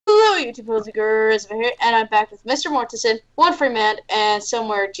YouTube viewers over here, and I'm back with Mr. Mortensen, One Free Man, and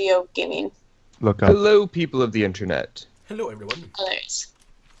Somewhere Geo Gaming. Look up. Hello, people of the internet. Hello, everyone. Others.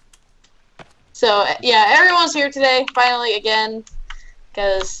 So, yeah, everyone's here today, finally, again,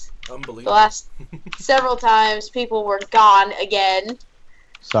 because the last several times people were gone again.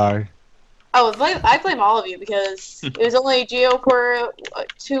 Sorry. Oh, I blame all of you, because it was only Geo for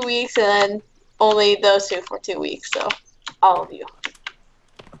 2 weeks, and then only those two for 2 weeks, so all of you.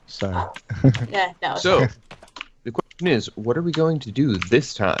 Sorry. Yeah, no. So, the question is, what are we going to do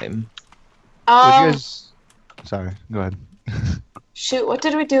this time? Would you guys... Sorry, go ahead. Shoot, what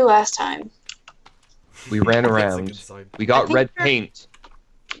did we do last time? We ran around. We got red paint.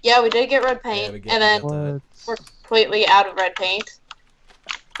 Yeah, we did get red paint, and then we're completely out of red paint.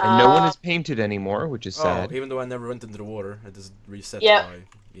 And no one is painted anymore, which is sad. Even though I never went into the water, I just reset. Yep.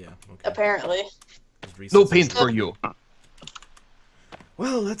 Yeah. Okay. Apparently. No paint for you.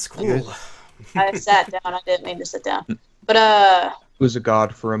 Well, that's cool. I sat down. I didn't mean to sit down. But was a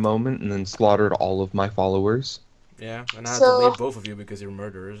god for a moment and then slaughtered all of my followers. Yeah, and I had to leave both of you because you're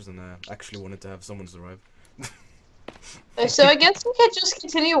murderers, and I actually wanted to have someone survive. So I guess we could just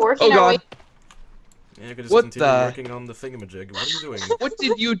continue working our way. Yeah, you could just continue working on the thingamajig. What are you doing? What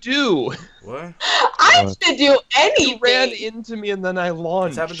did you do? What? I didn't do anything! You ran into me and then I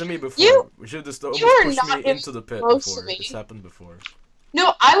launched. It's happened to me before. We should have just almost pushed me into the pit before. It's happened before.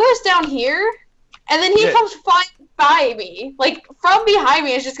 No, I was down here, and then he comes flying by me. Like, from behind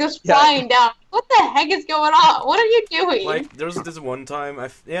me, it just goes flying down. What the heck is going on? What are you doing? Like, there was this one time,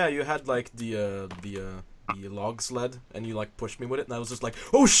 you had, like, the log sled, and you, like, pushed me with it, and I was just like,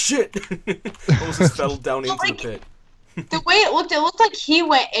 oh shit! Almost just fell down into the pit. The way it looked like he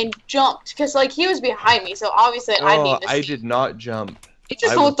went and jumped, because, like, he was behind me, so obviously I need to see. I did not jump. It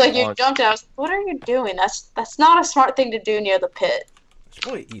just looked like you jumped, and I was like, what are you doing? That's not a smart thing to do near the pit. Should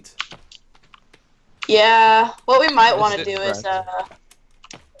probably eat. Yeah, what we might want to do is,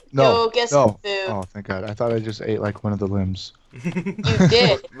 go get some food. Oh, thank God. I thought I just ate, like, one of the limbs. You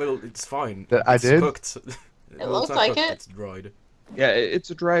did. Well, it's fine. I did? Cooked. It looks like it. It's dried. Yeah, it's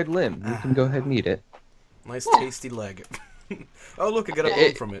a dried limb. You can go ahead and eat it. Nice tasty leg. Oh look, I got a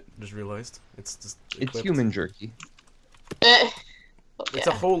bone from it. Just realized. It's just equipped. It's human jerky. It's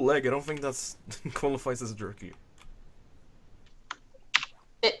a whole leg. I don't think that's qualifies as jerky.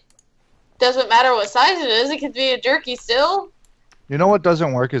 It doesn't matter what size it is. It could be a jerky still. You know what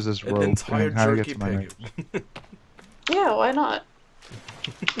doesn't work is this rope. An entire jerky pig. Yeah, why not?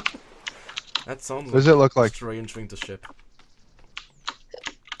 That sounds like does it look like a strange thing to ship.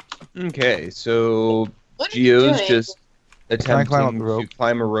 Okay, so Geo's just attempting to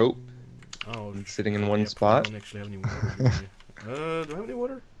climb a rope. Oh, sitting in one spot. I don't actually have any water. Do I have any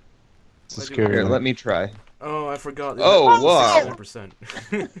water? It's scary. Here, let me try. Oh, I forgot. Oh, wow. 100%.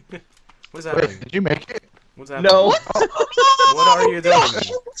 What's happening? Wait, did you make it? What's happening? No. What are you doing?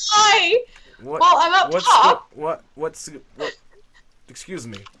 Why? What? Well, I'm up top. What? Excuse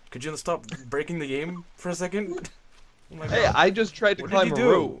me. Could you stop breaking the game for a second? Oh my God. Hey, I just tried to climb a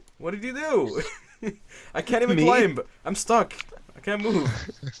rope. What did you do? I can't even climb. I'm stuck. I can't move.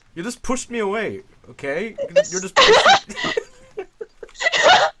 You just pushed me away. Okay? You're just pushing.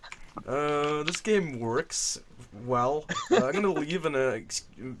 This game works well. I'm gonna leave and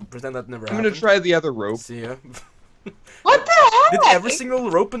pretend that never happened. I'm gonna try the other rope. See ya. What the heck? Did every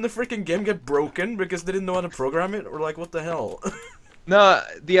single rope in the freaking game get broken because they didn't know how to program it? Or like, what the hell? Nah,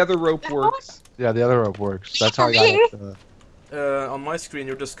 the other rope works. Yeah, the other rope works. That's how I got it. On my screen,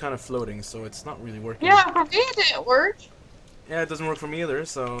 you're just kind of floating, so it's not really working. Yeah, for me it didn't work. Yeah, it doesn't work for me either,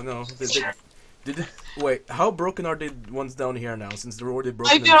 so no. Wait, how broken are the ones down here now, since they're already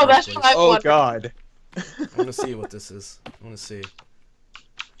broken in the first place? Oh god. I wanna see what this is. I wanna see.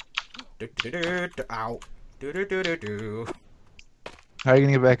 Ow. How are you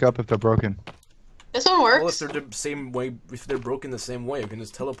gonna get back up if they're broken? This one works. Well, if they're the same way, if they're broken the same way, you can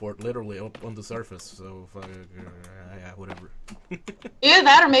just teleport literally up on the surface. So, yeah, whatever. Either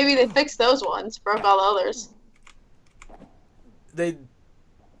that, or maybe they fixed those ones, broke all the others.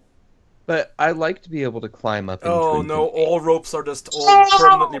 But I like to be able to climb up. Oh no! All ropes are just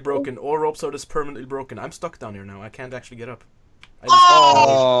permanently broken. All ropes are just permanently broken. I'm stuck down here now. I can't actually get up. I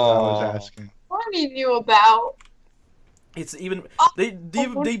was asking. What are you about? It's even they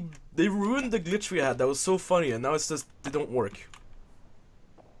ruined the glitch we had. That was so funny, and now it's just they don't work.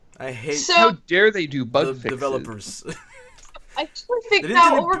 I hate. How dare they do bug fixes? Developers. I actually think they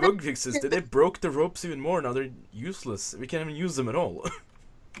didn't do bug fixes. They broke the ropes even more. Now they're useless. We can't even use them at all.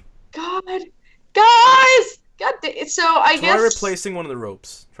 God, guys! God, so I guess. Try replacing one of the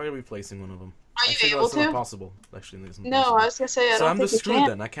ropes. Try replacing one of them. Actually, you no, able it's not to? possible. Actually, it's No, impossible. I was gonna say I So don't I'm think just you screwed can.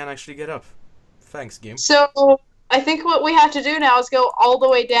 then. I can't actually get up. Thanks, game. So I think what we have to do now is go all the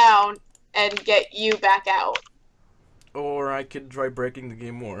way down and get you back out. Or I could try breaking the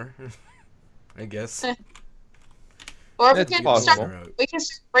game more. I guess. Or if It's we can possible.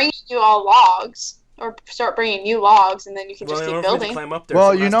 start bringing you all logs, or start bringing you logs, and then you can Well, just in keep order for me to building. climb up there, Well,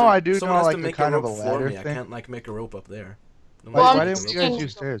 someone you has know, to, I do someone know has like to a make kind a of a rope for ladder me. I thing. can't like make a rope up there. No Well, Why, I'm why just didn't you guys saying- do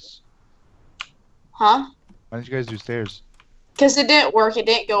stairs? Huh? Why didn't you guys do stairs? Because it didn't work. It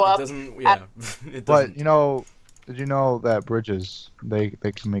didn't go It up. doesn't. Yeah, it doesn't. But you know, did you know that bridges they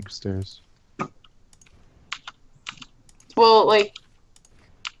can make stairs? Well, like.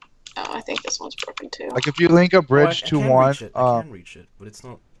 Oh, I think this one's broken too. Like if you link a bridge I to can one, reach it. I can reach it, but it's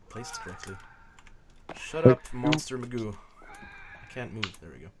not placed correctly. Shut up, Monster Magoo. I can't move. There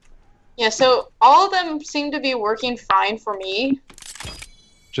we go. Yeah, so all of them seem to be working fine for me.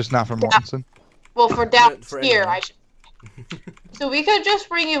 just not for Mortensen. Well, for down For here, anyone. I should. So we could just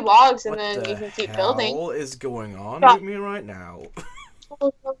bring you logs and What then the you can keep hell building. is going on Yeah. with me right now?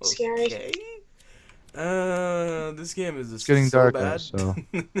 Oh, that's scary. Okay. This game is just getting so darker, bad. so-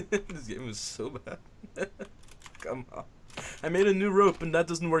 This game is so bad. Come on. I made a new rope and that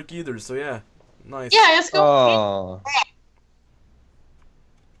doesn't work either, so yeah. Nice. Yeah, let's go. Oh,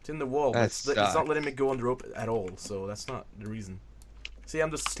 It's in the wall. That It's not sucks. letting me go on the rope at all, so that's not the reason. See, I'm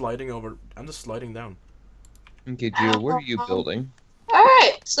just sliding over. I'm just sliding down. okay, Gio, what are you building? All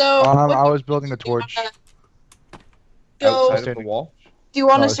right, so I was building a torch. go. Outside of the wall? Do you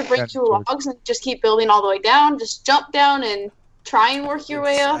want No, us to it's bring standard you torch. logs and just keep building all the way down? Just jump down and try and work your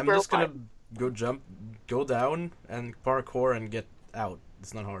way up? I'm or just gonna what? go down and parkour and get out.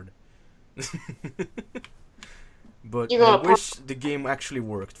 It's not hard. But You're I gonna wish the game actually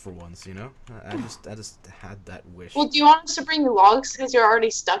worked for once, you know? I just had that wish. Well, do you want us to bring you logs because you're already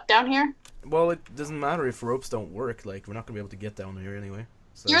stuck down here? Well, it doesn't matter if ropes don't work. Like, we're not gonna be able to get down here anyway.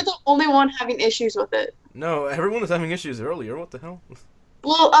 So. You're the only one having issues with it. No, everyone was having issues earlier. What the hell?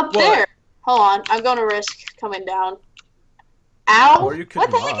 Well, up What? there. Hold on, I'm gonna risk coming down. Ow! Or you could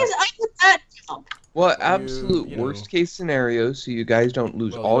What the not. heck is up with that jump? Well, absolute you know. worst case scenario, so you guys don't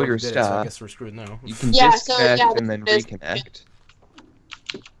lose Well, all you your already did it, so I stuff. guess we're screwed now. You can Yeah, so, disconnect yeah, and then this is- reconnect.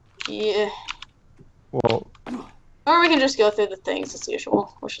 Yeah. Well, Or we can just go through the things as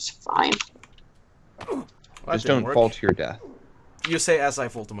usual, which is fine. Well, that Just didn't don't work. fall to your death. You say as I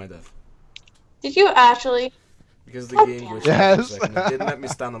fall to my death. Did you actually? Because the Oh, game damn. glitched Yes. out for a second. It didn't let me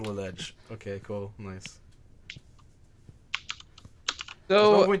stand on the ledge. Okay, cool. Nice. There's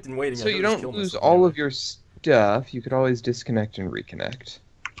no So, point in waiting. so I you could just don't kill lose myself all anyway. of your stuff. You could always disconnect and reconnect.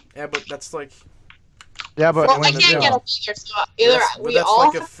 Yeah, but that's like... yeah, but Well, I when can't you get know, up here, so either But we that's all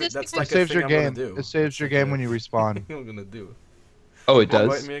like a have fi- this. that's it like a saves thing your I'm gonna game. do. It saves your It's like game when you respawn. What I'm gonna do. Oh, it Invite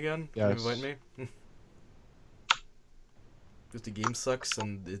does? me again? Yes. Can you invite me? Because the game sucks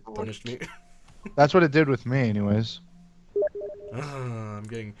and it punished me. That's what it did with me, anyways. I'm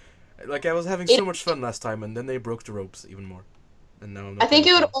getting... Like, I was having so much fun last time, and then they broke the ropes even more. And now I'm not I think it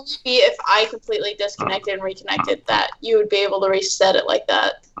having would fun. only be if I completely disconnected and reconnected that you would be able to reset it like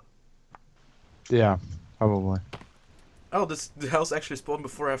that. Yeah, probably. Oh, the house actually spawned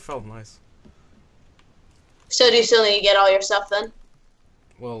before I fell. Nice. So do you still need to get all your stuff then?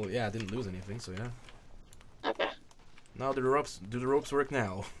 Well, yeah, I didn't lose anything, so yeah. Okay. Now do the ropes work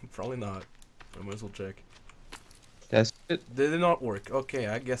now? Probably not. I might as well check. Test it. They did not work. Okay,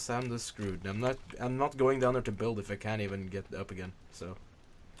 I guess I'm just screwed. I'm not going down there to build if I can't even get up again. So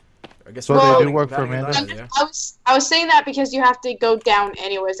I guess So they do building- work for building Amanda? that, yeah. I was saying that because you have to go down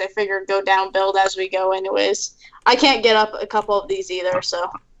anyways. I figured go down, build as we go anyways. I can't get up a couple of these either, so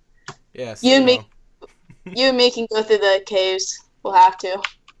Yes. You and me- know. you and me can go through the caves. We'll have to.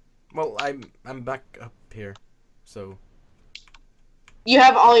 Well, I'm back up here, so You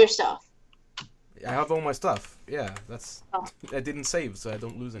have all your stuff. I have all my stuff. Yeah, that's. Oh. I didn't save, so I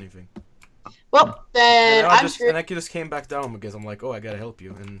don't lose anything. Well, then And I'm screwed. and I just came back down because I'm like, oh, I gotta help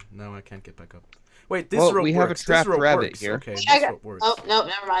you, and now I can't get back up. Wait, this Well, rope we have a works. trapped this rope rabbit works. here. Okay, I this got- rope works. Oh no,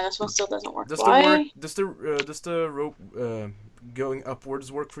 never mind. This one still doesn't work. Does Why? the rope going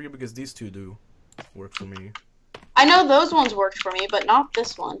upwards work for you? Because these two do work for me. I know those ones worked for me, but not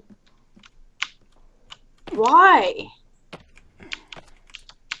this one. Why?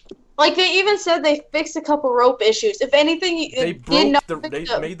 Like they even said they fixed a couple rope issues. If anything, They it did not broke fix they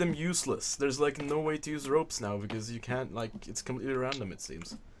them. made them useless. There's like no way to use ropes now because you can't like it's completely random. It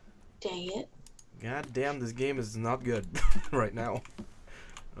seems. Dang it! God damn, this game is not good right now.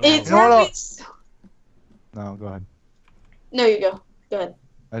 It's You know what, having so- No, go ahead. No, you go. Go ahead.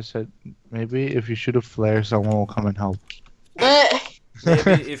 I said maybe if you shoot a flare, someone will come and help. Uh,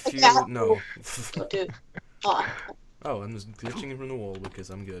 Maybe if you no. Oh, dude. Oh, I'm just glitching from the wall because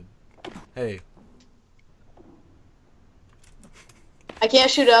I'm good. Hey. I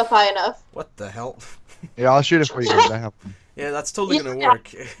can't shoot it up high enough. What the hell? Yeah, I'll shoot it for you guys. That helped. Yeah, that's totally gonna work.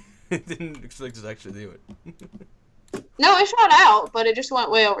 I didn't expect it to actually do it. No, it shot out, but it just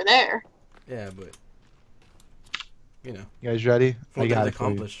went way over there. Yeah, but you know. You guys ready? What I did got it it for you.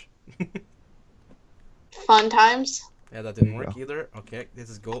 accomplish? Fun times. Yeah, that didn't work either. Okay,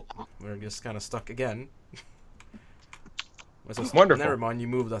 this is gold. We're just kind of stuck again. Wonderful. Never mind, you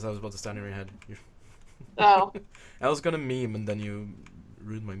moved as I was about to stand in your head. Oh. I was gonna meme and then you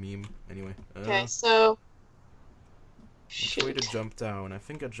ruined my meme. Anyway. Okay, so. Which way to jump down? I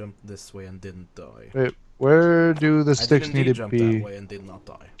think I jumped this way and didn't die. Wait, where do the sticks need to jump be? that way and did not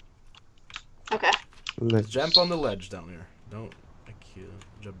die. Okay. Let's jump on the ledge down here. Don't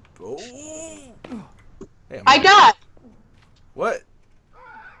jump. Oh! Hey, I got. What?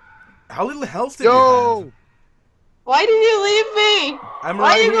 How little health did Yo! you have? Why did you leave me? I'm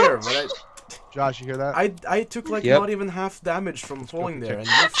right here, but Josh, you hear that? I took like not even half damage from falling there, and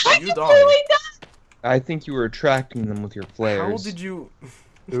you died. Really died. I think you were attracting them with your flares. How did you?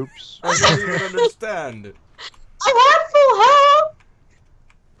 Oops. I don't even understand. I had full health.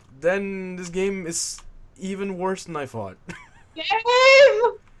 Then this game is even worse than I thought. Game.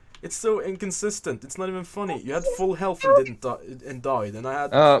 It's so inconsistent. It's not even funny. You had full health and didn't and died, and I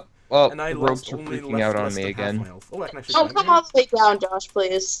had. Well, and I the ropes are only freaking out on me again. Oh, I can actually. Don't come all the way down, Josh,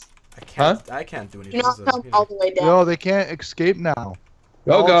 please. I can't. Huh? I can't do anything. Do not come all the way down. No, they can't escape now.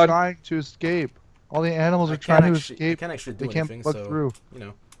 They're Oh all God! trying to escape. All the animals are trying to escape. I can't actually do they can't anything, bug so, through. You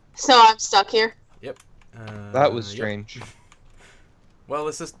know. So I'm stuck here. Yep. That was strange. Yep. Well,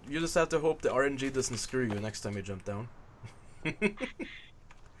 it's just you just have to hope the RNG doesn't screw you next time you jump down.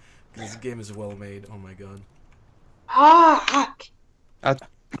 This game is well made. Oh my God. Ah.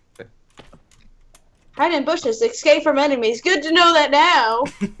 Hide in bushes, escape from enemies. Good to know that now.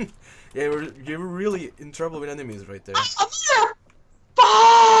 Yeah, you were really in trouble with enemies right there.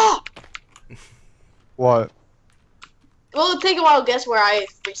 What? Well, it'll take a while to guess where I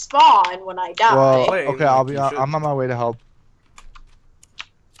respawn when I die. Well, okay, I'm on my way to help.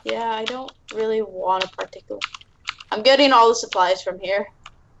 Yeah, I don't really want a particular. I'm getting all the supplies from here.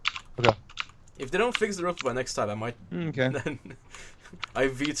 Okay. If they don't fix the roof by next time, I might. Okay. Then I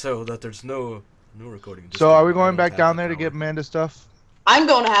veto that there's no recording. So are we going back down there to get Amanda stuff? I'm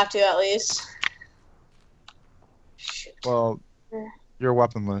going to have to at least. Shoot. Well, you're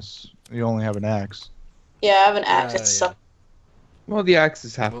weaponless. You only have an axe. Yeah, I have an axe. It's yeah. Well, the axe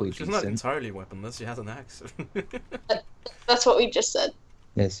is happily she's decent. not entirely weaponless. She has an axe. That's what we just said.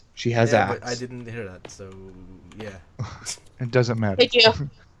 Yes, she has axe. But I didn't hear that, so yeah. It doesn't matter. Thank you.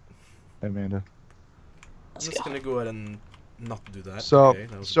 Amanda. I'm just gonna go ahead and not do that. So, okay,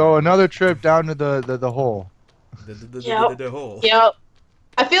 that so another trip down to the hole. The hole. Yep.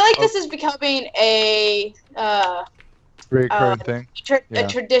 I feel like this is becoming a recurring thing. A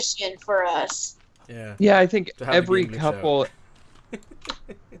tradition for us. Yeah. Yeah, I think every couple.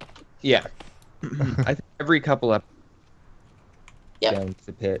 Yeah. I think every couple up. Yep. Down to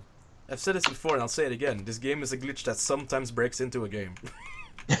the pit. I've said this before and I'll say it again. This game is a glitch that sometimes breaks into a game.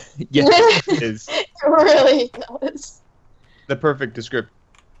 Yeah, it is. It really does. The perfect description.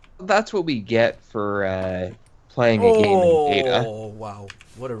 That's what we get for playing a game in beta. Oh wow,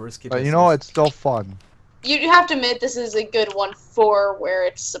 what a risky. But you know, it's still fun. You have to admit this is a good one for where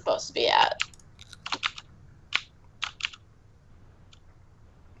it's supposed to be at.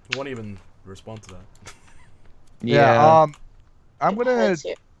 You won't even respond to that. Yeah. I'm gonna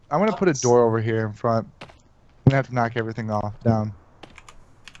put a door over here in front. I'm gonna have to knock everything down.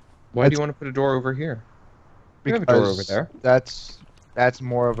 Why do you want to put a door over here? We have a door over there. That's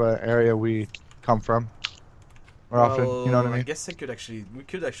more of an area we come from. More often, you know what I mean? I guess we could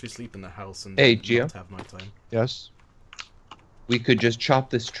actually sleep in the house and Gio? not have nighttime. Yes. We could just chop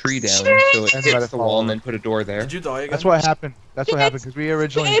this tree down so it hits the wall and then put a door there. Did you die again? That's what happened. That's what happened because we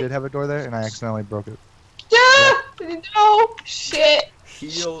originally did have a door there and I accidentally broke it. Yeah! No! Shit!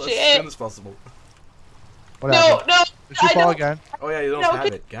 Heal as soon as possible. What happened? No! Did she fall again? Oh yeah, you don't have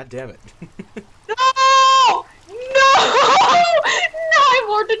it. God damn it. No! No! No,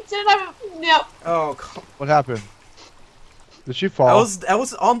 I'm no. Oh, what happened? Did she fall? I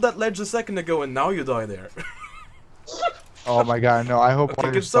was on that ledge a second ago and now you die there. Oh my god, no, I hope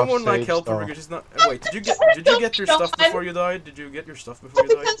okay, could someone like help her because she's not wait, did you get your stuff before you died? Did you get your stuff before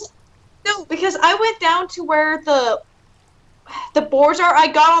you died? No, because I went down to where the boards are. I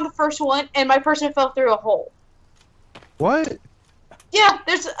got on the first one and my person fell through a hole. What? Yeah,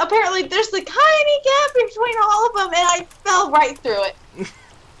 there's the tiny gap between all of them and I fell right through it.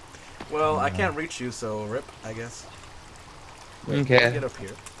 Well, I can't reach you, so rip, I guess. Wait, Okay. Get up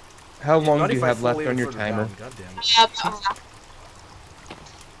here. How long do you have left on your timer? God damn it.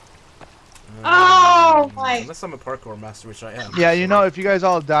 Oh my! Unless I'm a parkour master, which I am. Yeah, you know, if you guys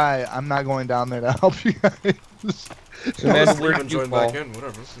all die, I'm not going down there to help you guys. So man, where even did you join fall? back in,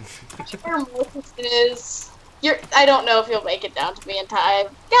 whatever. I don't know if you'll make it down to me in time.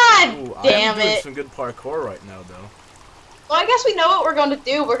 God Ooh, damn I am doing it! some good parkour right now, though. Well, I guess we know what we're going to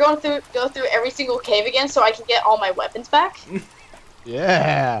do. We're going to go through every single cave again, so I can get all my weapons back.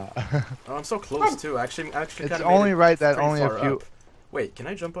 Yeah. Oh, I'm so close too. Actually, It's only right that only a few. Up. Wait, can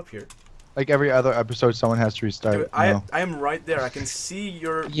I jump up here? Like every other episode, someone has to restart. Dude, I am right there. I can see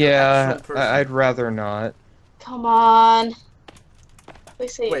your. Yeah, actual person. I'd rather not. Come on.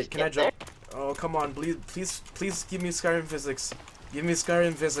 Please say Wait, can I jump? There. Oh, come on, please give me Skyrim physics. Give me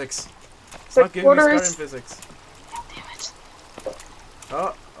Skyrim physics. It's not giving me Skyrim physics. Damn it.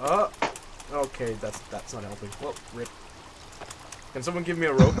 Okay, that's not helping. Well, rip. Can someone give me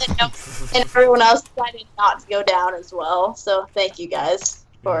a rope? And everyone else decided not to go down as well, so thank you guys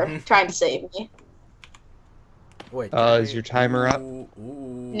for trying to save me. Wait. Is your timer up?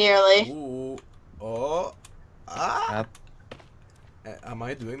 Nearly. Ooh. Oh. Ah. Am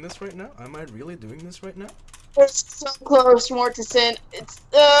I doing this right now? Am I really doing this right now? We're so close, Mortensen. It's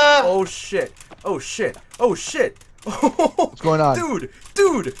Oh shit! Oh shit! Oh shit! What's going on? Dude!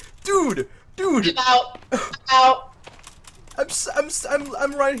 I'm out. I'm out.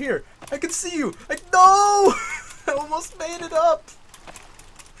 I'm right here. I can see you. No! I almost made it up.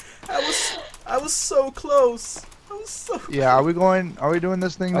 I was so close. I was so close. Yeah, are we doing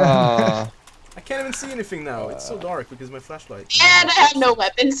this thing now? I can't even see anything now. It's so dark because of my flashlight. And I have no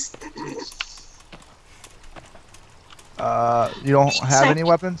weapons. You don't have any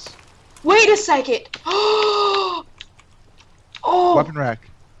weapons? Wait a second. Oh. Weapon rack.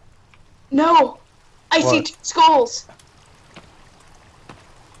 No. I see 2 skulls.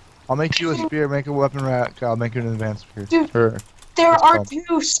 I'll make you a spear, make a weapon rack, I'll make you an advanced spear. Dude, there are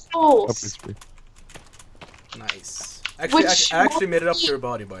 2 skulls. Nice. Actually, I actually made it up to your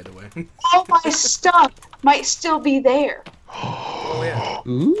body, by the way. All my stuff might still be there. Oh yeah.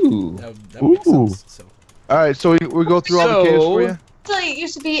 Ooh. That makes sense. So. Alright, so we go through all the caves for you? Actually, it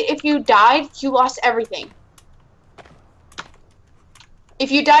used to be if you died, you lost everything.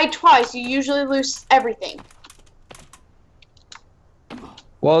 If you died twice, you usually lose everything.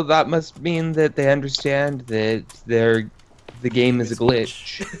 Well, that must mean that they understand that the game is a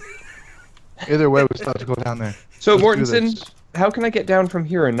glitch. Either way, we still have to go down there. So, Mortensen, how can I get down from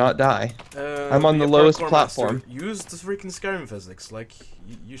here and not die? I'm on the lowest platform. Master. Use the freaking Skyrim physics, like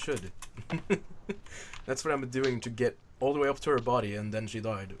you should. That's what I'm doing to get all the way up to her body, and then she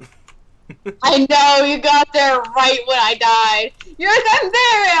died. I know, you got there right when I died. You're like, I'm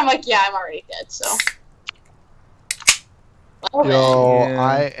there! And I'm like, yeah, I'm already dead, so. Yo, yeah.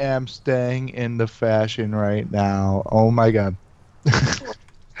 I am staying in the fashion right now. Oh my god.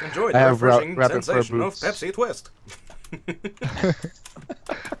 Enjoy the refreshing sensation of Pepsi Twist.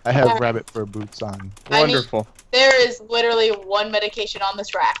 I have rabbit fur boots on. Wonderful. There is literally 1 medication on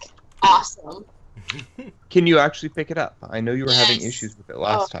this rack. Awesome. Can you actually pick it up? I know you were having issues with it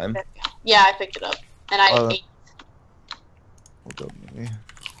last time. Yeah, I picked it up. And I ate. Hold up,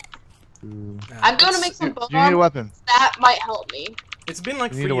 I'm going to make some bone You need a weapon. That might help me. It's been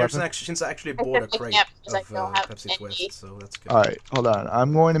like 3 years since I actually bought a crate of Pepsi Twist, so that's good. Alright, hold on.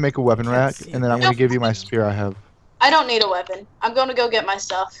 I'm going to make a weapon rack, and then I'm going to give you my spear I have. I don't need a weapon. I'm going to go get my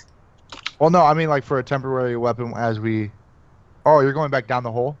stuff. Well, no, I mean like for a temporary weapon as we... Oh, you're going back down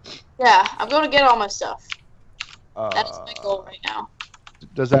the hole? Yeah, I'm going to get all my stuff. That's my goal right now.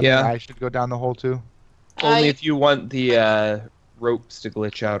 Does that mean I should go down the hole too? Only if you want the ropes to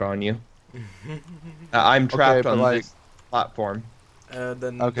glitch out on you. I'm trapped on this platform.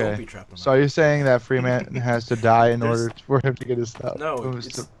 Then don't be trapped on so you're saying that Freeman has to die in order for him to get his stuff? No,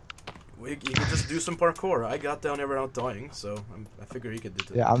 you can just do some parkour. I got down there without dying, so I figure he could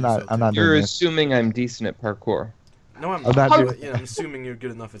do it. Yeah, I'm not. You're assuming I'm decent at parkour. No, I'm not. I'm assuming you're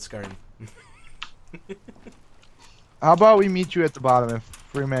good enough at Skyrim. How about we meet you at the bottom if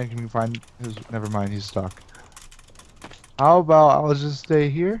Freeman can find his... Never mind, he's stuck. How about I'll just stay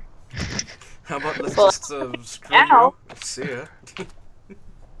here? How about let's just screw you? See ya.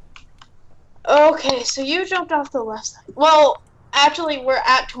 Okay, so you jumped off the left side. Well, actually, we're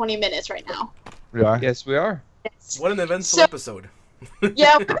at 20 minutes right now. We are? Yes, we are. Yes. What an eventful episode.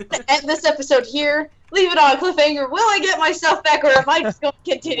 Yeah, we're going to end this episode here. Leave it on a cliffhanger. Will I get my stuff back, or am I just going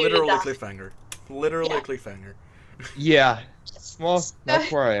to continue to die? Literally cliffhanger. Literally cliffhanger. Yeah. Well,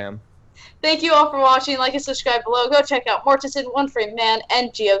 that's where I am. Thank you all for watching. Like and subscribe below. Go check out Mortensen, One Frame Man,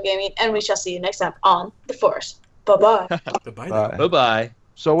 and GeoGaming, and we shall see you next time on The Forest. Bye-bye. Bye-bye. Bye-bye.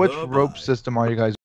 So which rope system are you guys